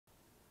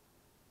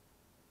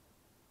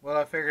Well,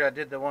 I figured I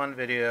did the one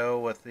video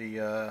with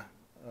the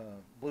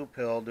blue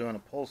pill doing a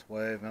pulse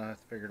wave, and I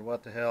figured,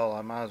 what the hell,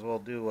 I might as well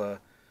do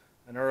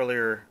an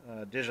earlier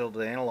digital to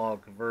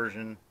analog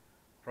conversion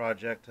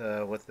project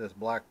with this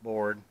black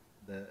board,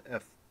 the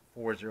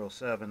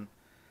F407.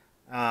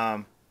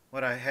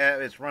 What I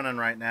have, it's running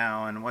right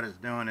now, and what it's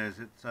doing is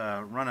it's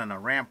running a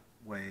ramp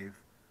wave.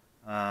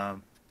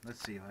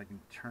 Let's see if I can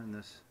turn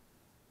this.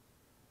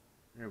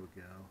 There we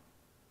go.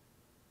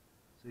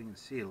 So you can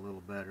see it a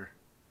little better.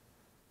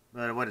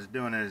 But what it's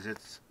doing is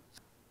it's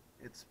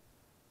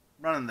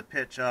running the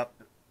pitch up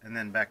and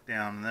then back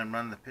down, and then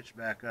running the pitch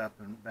back up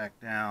and back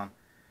down,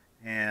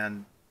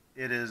 and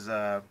it is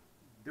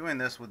doing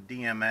this with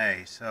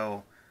DMA,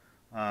 so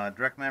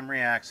direct memory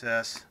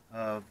access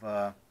of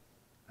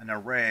an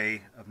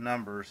array of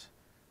numbers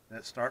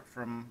that start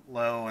from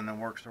low and then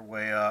works their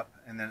way up,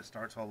 and then it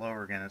starts all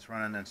over again. It's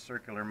running in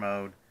circular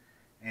mode,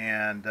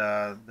 and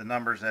the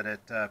numbers that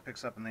it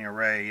picks up in the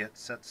array, it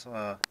sets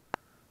a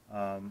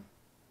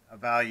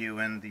value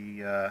in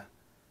the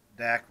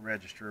DAC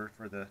register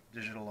for the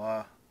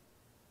digital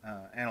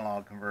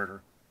analog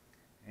converter,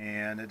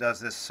 and it does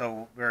this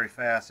so very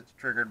fast it's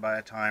triggered by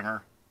a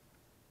timer.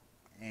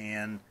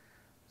 And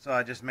so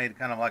I just made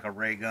kind of like a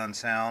ray gun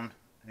sound,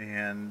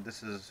 and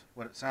this is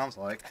what it sounds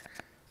like.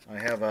 I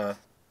have a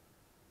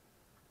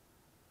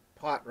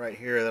pot right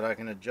here that I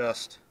can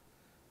adjust,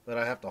 but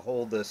I have to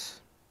hold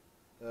this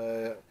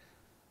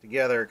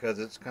together because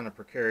it's kind of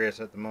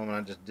precarious at the moment.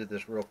 I just did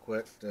this real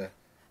quick to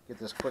get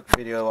this quick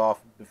video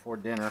off before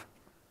dinner.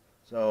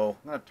 So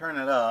I'm going to turn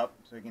it up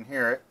so you can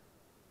hear it.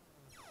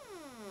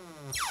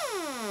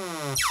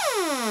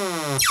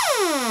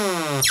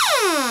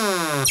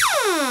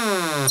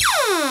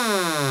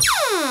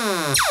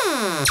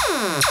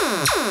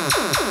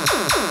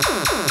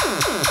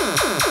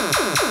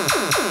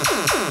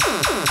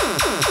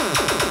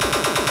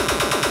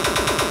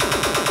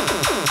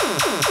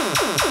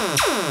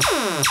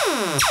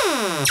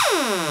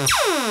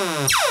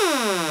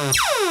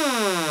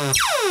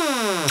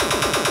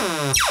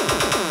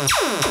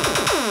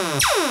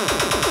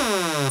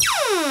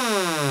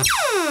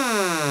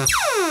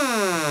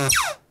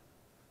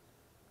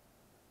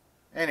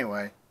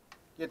 Anyway,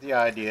 get the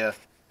idea.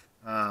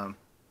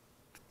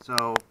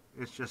 So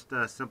it's just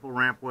a simple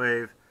ramp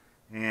wave,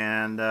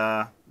 and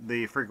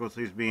the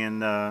frequency is being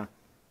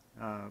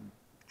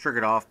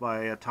triggered off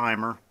by a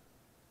timer.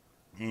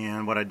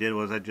 And what I did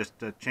was I just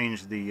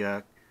changed the,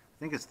 I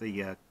think it's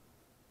the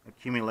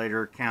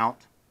accumulator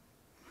count,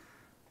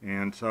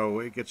 and so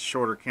it gets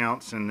shorter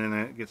counts and then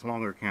it gets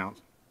longer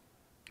counts.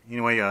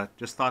 Anyway,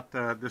 just thought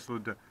this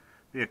would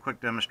be a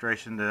quick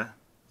demonstration to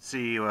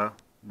see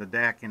the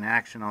DAC in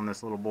action on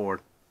this little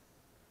board.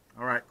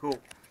 Alright, cool.